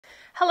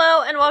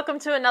Hello and welcome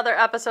to another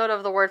episode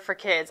of The Word for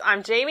Kids.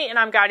 I'm Jamie and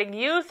I'm guiding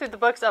you through the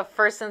books of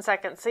 1st and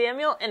 2nd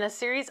Samuel in a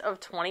series of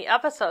 20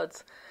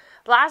 episodes.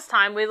 Last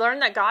time we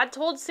learned that God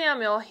told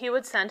Samuel he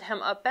would send him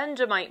a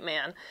Benjamite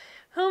man,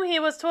 whom he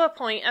was to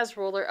appoint as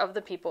ruler of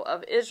the people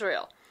of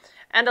Israel.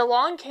 And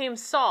along came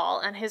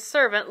Saul and his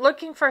servant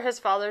looking for his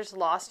father's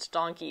lost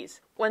donkeys.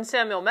 When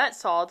Samuel met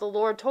Saul, the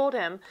Lord told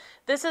him,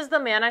 "This is the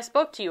man I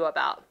spoke to you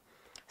about."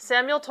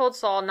 Samuel told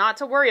Saul not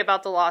to worry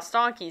about the lost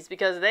donkeys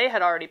because they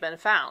had already been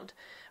found,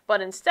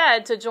 but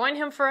instead to join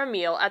him for a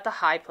meal at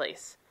the high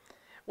place.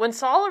 When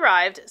Saul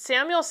arrived,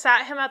 Samuel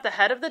sat him at the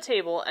head of the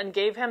table and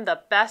gave him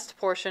the best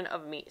portion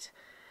of meat.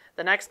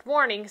 The next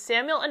morning,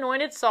 Samuel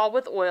anointed Saul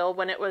with oil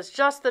when it was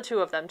just the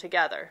two of them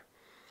together.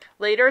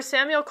 Later,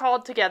 Samuel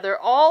called together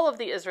all of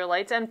the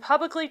Israelites and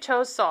publicly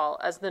chose Saul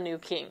as the new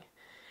king.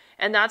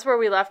 And that's where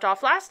we left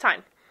off last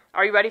time.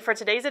 Are you ready for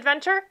today's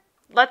adventure?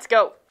 Let's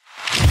go!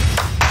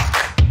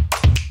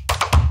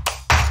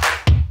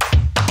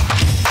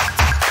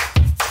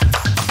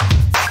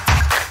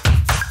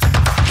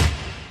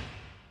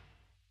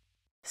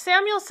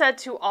 Samuel said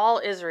to all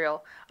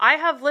Israel, "I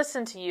have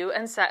listened to you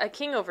and set a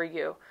king over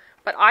you,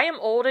 but I am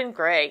old and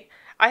gray.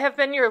 I have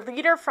been your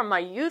leader from my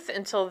youth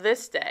until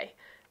this day.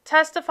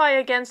 Testify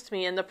against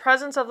me in the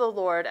presence of the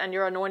Lord and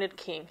your anointed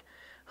king.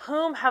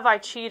 Whom have I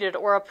cheated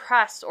or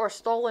oppressed or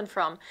stolen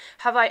from?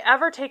 Have I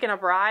ever taken a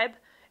bribe?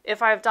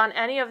 If I have done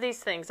any of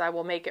these things, I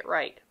will make it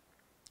right."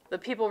 The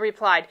people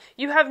replied,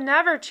 "You have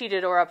never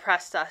cheated or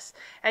oppressed us,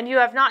 and you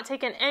have not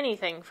taken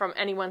anything from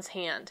anyone's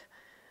hand."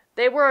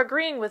 They were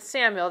agreeing with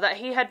Samuel that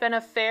he had been a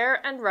fair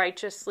and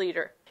righteous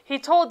leader. He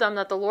told them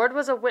that the Lord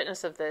was a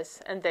witness of this,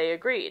 and they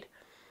agreed.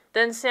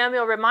 Then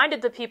Samuel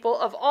reminded the people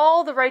of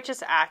all the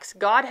righteous acts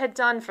God had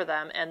done for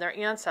them and their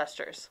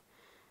ancestors.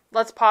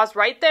 Let's pause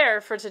right there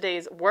for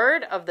today's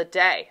Word of the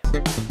Day.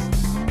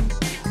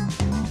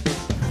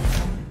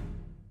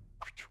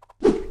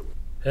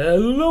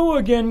 Hello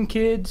again,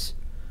 kids.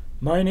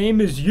 My name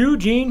is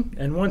Eugene,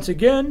 and once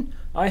again,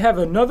 I have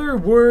another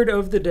Word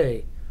of the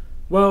Day.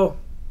 Well,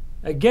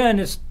 again,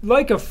 it's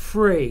like a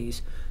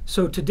phrase.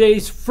 So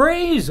today's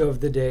phrase of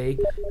the day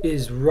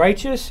is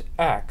righteous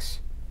acts.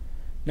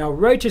 Now,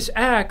 righteous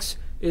acts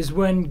is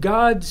when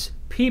God's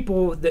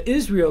people, the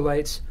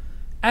Israelites,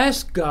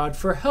 ask God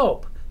for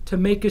help to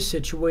make a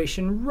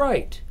situation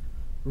right.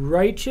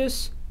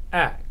 Righteous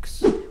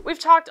acts. We've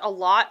talked a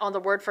lot on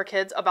the Word for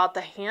Kids about the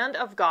hand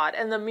of God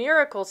and the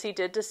miracles he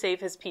did to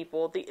save his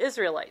people, the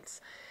Israelites.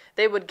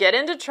 They would get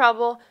into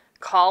trouble,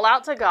 call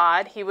out to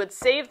God, he would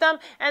save them,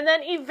 and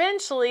then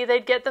eventually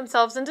they'd get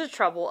themselves into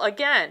trouble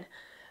again.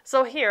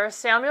 So here,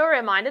 Samuel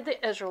reminded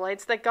the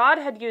Israelites that God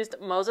had used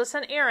Moses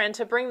and Aaron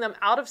to bring them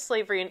out of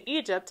slavery in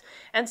Egypt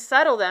and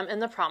settle them in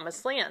the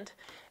Promised Land.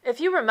 If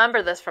you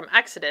remember this from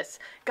Exodus,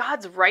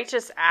 God's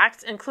righteous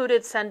acts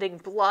included sending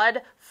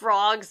blood,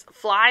 frogs,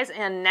 flies,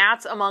 and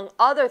gnats, among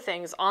other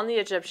things, on the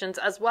Egyptians,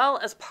 as well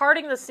as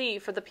parting the sea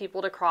for the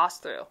people to cross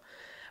through.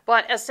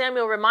 But as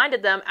Samuel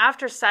reminded them,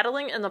 after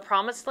settling in the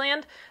Promised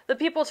Land, the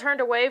people turned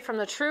away from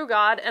the true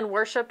God and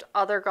worshipped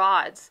other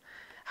gods.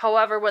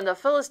 However, when the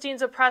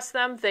Philistines oppressed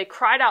them, they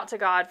cried out to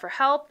God for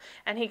help,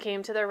 and he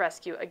came to their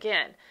rescue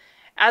again.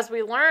 As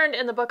we learned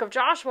in the book of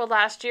Joshua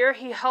last year,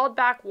 he held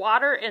back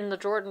water in the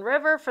Jordan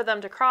River for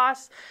them to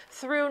cross,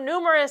 threw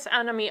numerous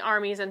enemy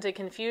armies into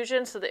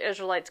confusion so the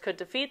Israelites could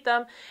defeat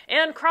them,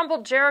 and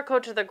crumbled Jericho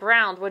to the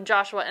ground when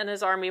Joshua and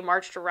his army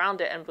marched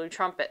around it and blew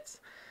trumpets.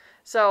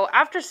 So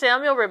after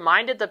Samuel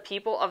reminded the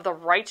people of the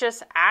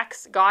righteous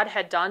acts God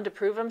had done to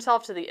prove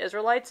himself to the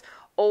Israelites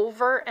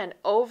over and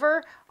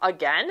over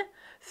again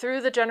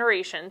through the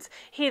generations,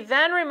 he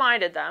then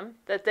reminded them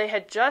that they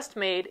had just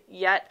made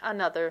yet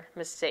another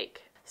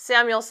mistake.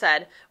 Samuel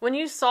said, "When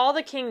you saw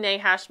the king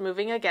Nahash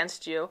moving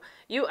against you,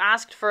 you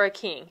asked for a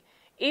king,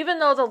 even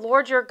though the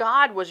Lord your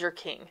God was your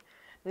king.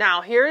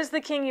 Now here is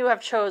the king you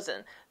have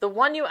chosen, the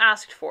one you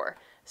asked for.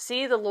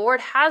 See, the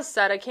Lord has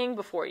set a king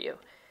before you.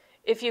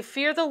 If you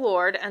fear the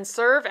Lord and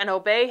serve and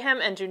obey him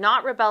and do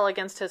not rebel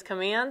against his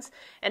commands,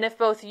 and if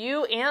both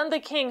you and the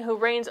king who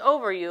reigns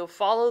over you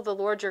follow the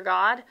Lord your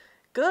God,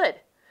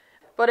 good.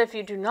 But if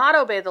you do not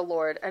obey the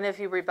Lord, and if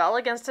you rebel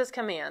against his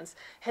commands,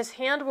 his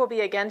hand will be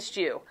against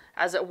you,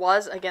 as it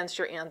was against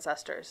your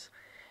ancestors.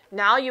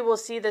 Now you will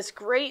see this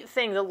great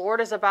thing the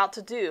Lord is about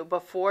to do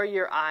before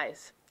your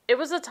eyes." It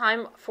was a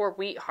time for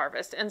wheat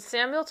harvest, and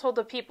Samuel told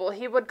the people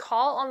he would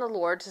call on the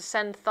Lord to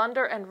send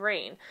thunder and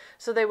rain,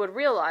 so they would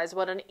realize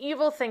what an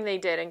evil thing they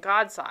did in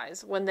God's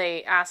eyes when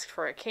they asked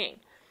for a king.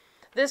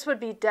 This would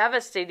be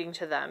devastating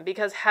to them,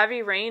 because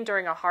heavy rain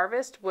during a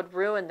harvest would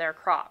ruin their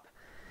crop.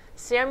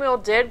 Samuel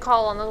did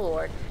call on the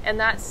Lord, and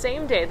that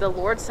same day the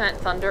Lord sent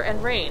thunder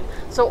and rain,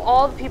 so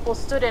all the people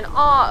stood in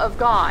awe of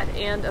God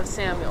and of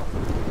Samuel.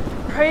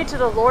 "Pray to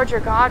the Lord your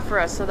God for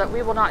us so that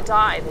we will not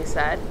die," they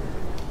said.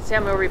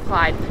 Samuel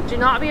replied, "Do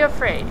not be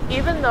afraid,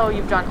 even though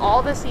you've done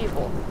all this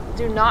evil.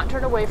 Do not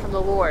turn away from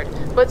the Lord,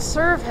 but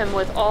serve him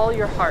with all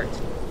your heart.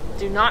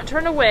 Do not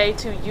turn away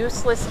to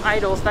useless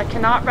idols that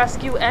cannot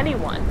rescue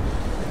anyone.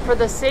 For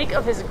the sake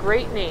of his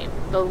great name,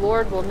 the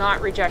Lord will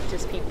not reject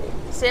his people.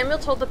 Samuel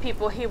told the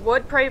people he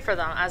would pray for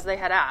them as they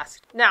had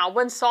asked. Now,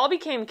 when Saul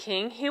became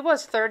king, he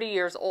was 30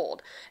 years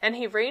old, and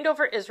he reigned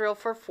over Israel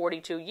for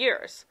 42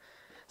 years.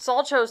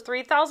 Saul chose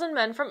 3,000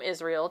 men from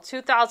Israel.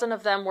 2,000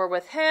 of them were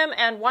with him,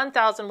 and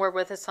 1,000 were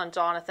with his son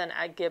Jonathan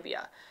at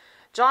Gibeah.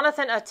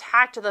 Jonathan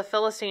attacked the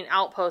Philistine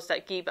outpost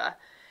at Gibeah.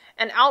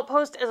 An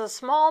outpost is a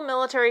small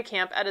military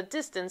camp at a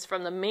distance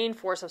from the main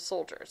force of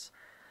soldiers.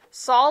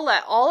 Saul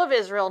let all of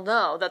Israel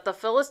know that the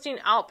Philistine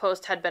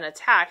outpost had been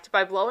attacked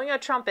by blowing a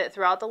trumpet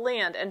throughout the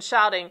land and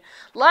shouting,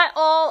 "Let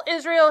all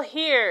Israel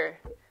hear!"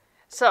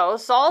 So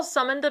Saul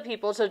summoned the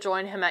people to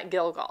join him at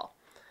Gilgal.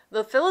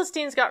 The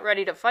Philistines got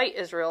ready to fight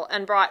Israel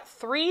and brought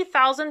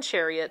 3,000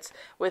 chariots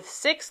with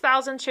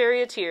 6,000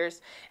 charioteers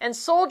and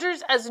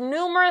soldiers as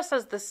numerous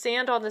as the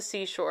sand on the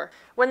seashore.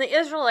 When the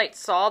Israelites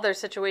saw their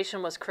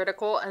situation was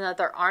critical and that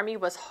their army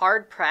was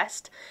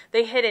hard-pressed,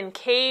 they hid in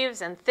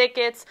caves and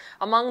thickets,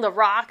 among the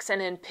rocks,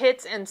 and in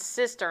pits and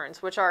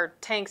cisterns, which are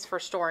tanks for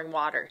storing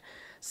water.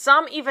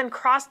 Some even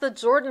crossed the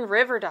Jordan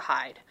River to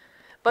hide.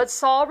 But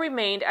Saul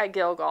remained at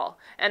Gilgal,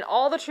 and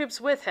all the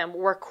troops with him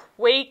were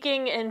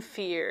quaking in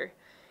fear.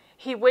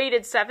 He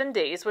waited 7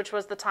 days, which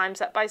was the time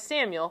set by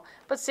Samuel,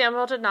 but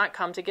Samuel did not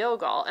come to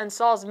Gilgal, and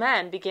Saul's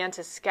men began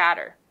to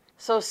scatter.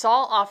 So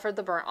Saul offered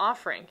the burnt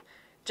offering.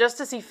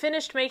 Just as he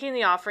finished making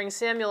the offering,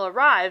 Samuel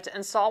arrived,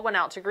 and Saul went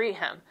out to greet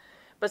him.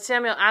 But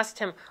Samuel asked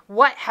him,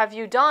 "What have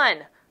you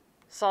done?"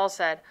 Saul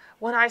said,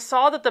 "When I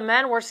saw that the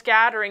men were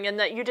scattering, and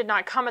that you did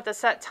not come at the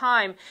set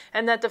time,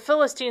 and that the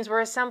Philistines were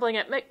assembling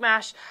at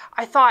Michmash,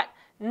 I thought,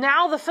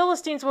 now the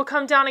Philistines will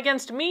come down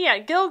against me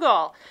at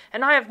Gilgal,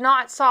 and I have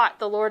not sought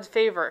the Lord's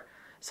favor.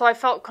 So I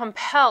felt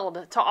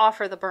compelled to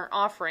offer the burnt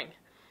offering."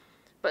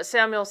 But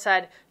Samuel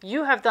said,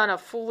 "You have done a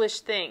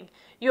foolish thing.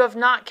 You have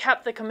not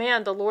kept the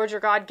command the Lord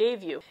your God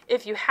gave you.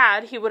 If you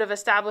had, he would have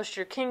established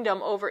your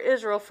kingdom over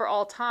Israel for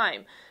all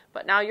time.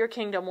 But now your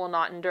kingdom will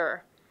not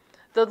endure.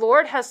 The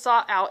Lord has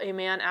sought out a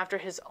man after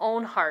his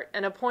own heart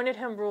and appointed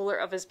him ruler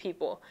of his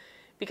people,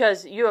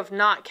 because you have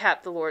not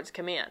kept the Lord's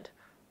command."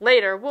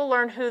 Later, we'll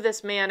learn who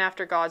this man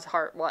after God's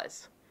heart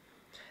was.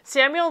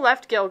 Samuel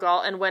left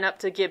Gilgal and went up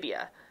to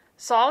Gibeah.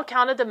 Saul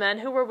counted the men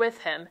who were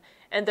with him,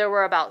 and there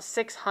were about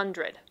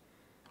 600.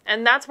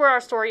 And that's where our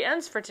story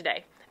ends for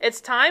today. It's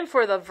time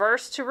for the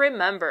verse to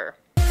remember.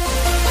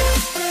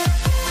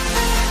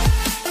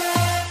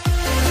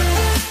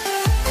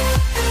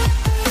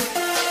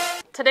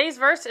 Today's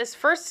verse is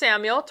 1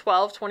 Samuel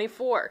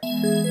 12:24.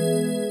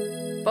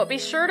 "But be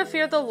sure to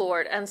fear the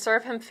Lord and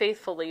serve him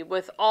faithfully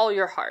with all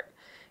your heart.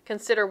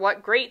 Consider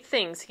what great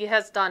things he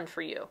has done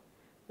for you."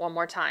 One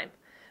more time.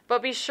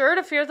 "But be sure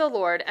to fear the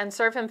Lord and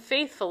serve him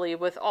faithfully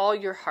with all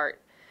your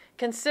heart.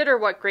 Consider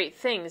what great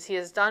things he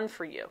has done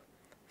for you."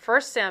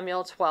 1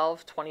 Samuel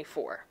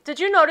 12:24.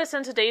 Did you notice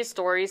in today's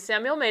story,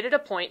 Samuel made it a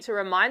point to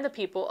remind the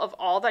people of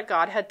all that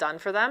God had done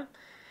for them?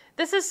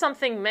 This is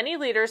something many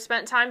leaders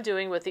spent time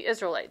doing with the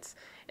Israelites.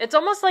 It's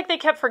almost like they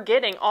kept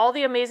forgetting all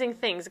the amazing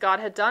things God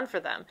had done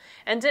for them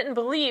and didn't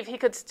believe he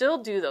could still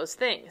do those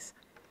things.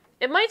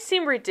 It might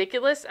seem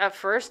ridiculous at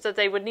first that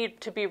they would need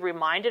to be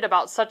reminded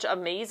about such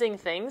amazing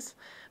things,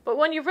 but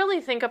when you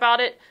really think about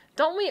it,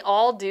 don't we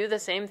all do the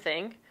same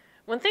thing?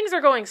 When things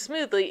are going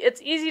smoothly,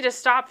 it's easy to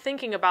stop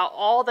thinking about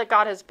all that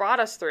God has brought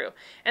us through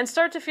and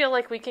start to feel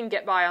like we can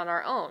get by on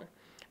our own.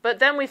 But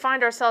then we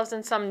find ourselves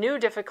in some new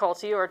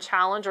difficulty or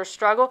challenge or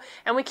struggle,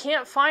 and we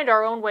can't find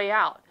our own way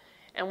out.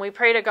 And we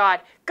pray to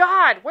God,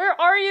 "God, where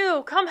are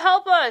you? Come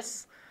help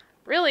us."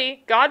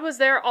 Really, God was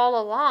there all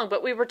along,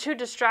 but we were too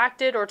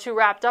distracted or too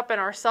wrapped up in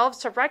ourselves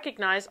to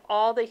recognize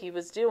all that he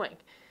was doing.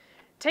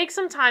 Take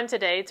some time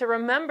today to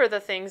remember the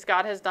things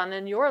God has done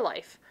in your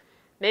life.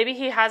 Maybe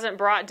he hasn't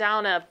brought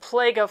down a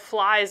plague of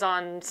flies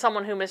on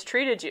someone who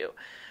mistreated you,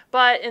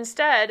 but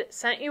instead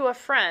sent you a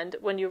friend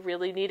when you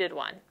really needed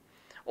one,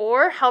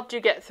 or helped you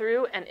get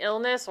through an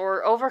illness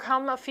or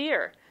overcome a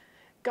fear.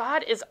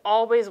 God is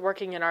always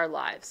working in our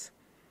lives.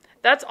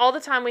 That's all the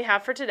time we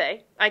have for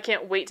today. I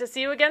can't wait to see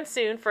you again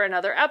soon for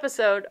another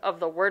episode of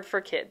The Word for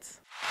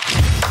Kids.